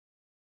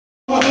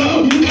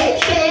You can't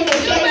stay in the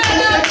same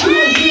place that you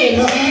was in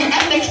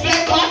and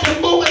expect God to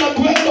move in a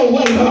greater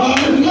way.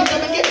 You got to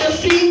begin to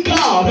see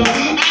God.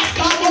 Ask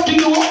God, what do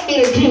you want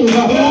me to do?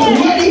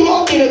 Where do you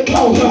want me to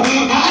go?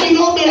 How do you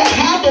want me to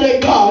handle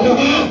it, God?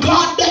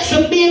 God, that's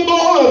a me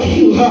more of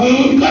you.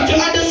 You got to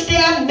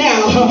understand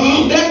now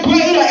that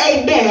greater,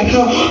 amen.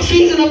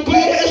 Season of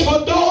greater is for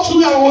those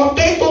who are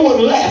faithful with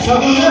less.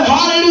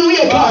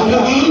 Hallelujah, God.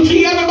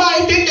 See,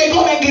 everybody think they're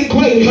going to get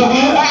great.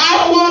 I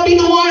don't want to be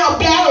the one of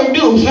bad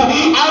news.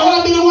 I don't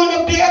want to be the one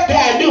of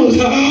bad news.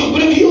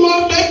 But if you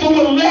are faithful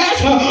with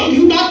less,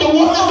 you're not the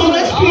one that's going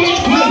to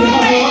experience greater.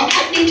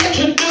 I need you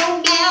to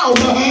know now,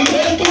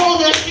 there's those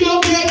that still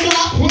give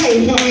God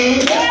praise.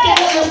 There's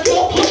those that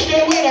still push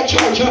their way to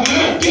church.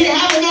 They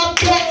have enough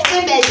guts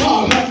in their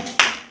car,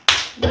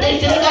 but they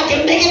said I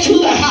can make it to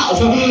the house.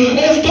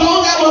 There's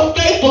those that were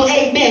faithful,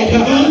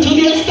 amen, to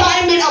the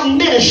assignment of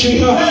ministry.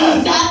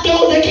 Not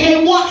those that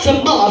came once a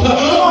month.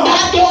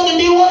 Not those that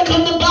didn't want to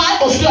come to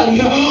Bible study.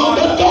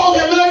 But those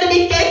that learned to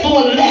be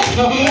faithful and less.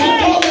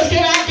 Those that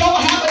said I don't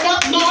have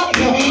enough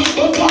money,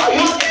 but God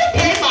help me to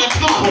pay my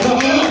tithes.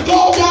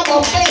 Those that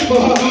were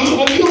faithful.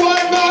 If you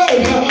weren't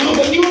learned,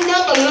 if you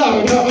never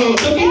learned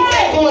to be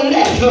faithful and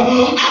less,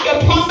 I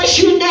can promise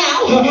you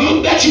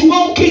now that you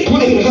won't get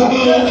greater.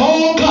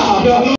 Oh God.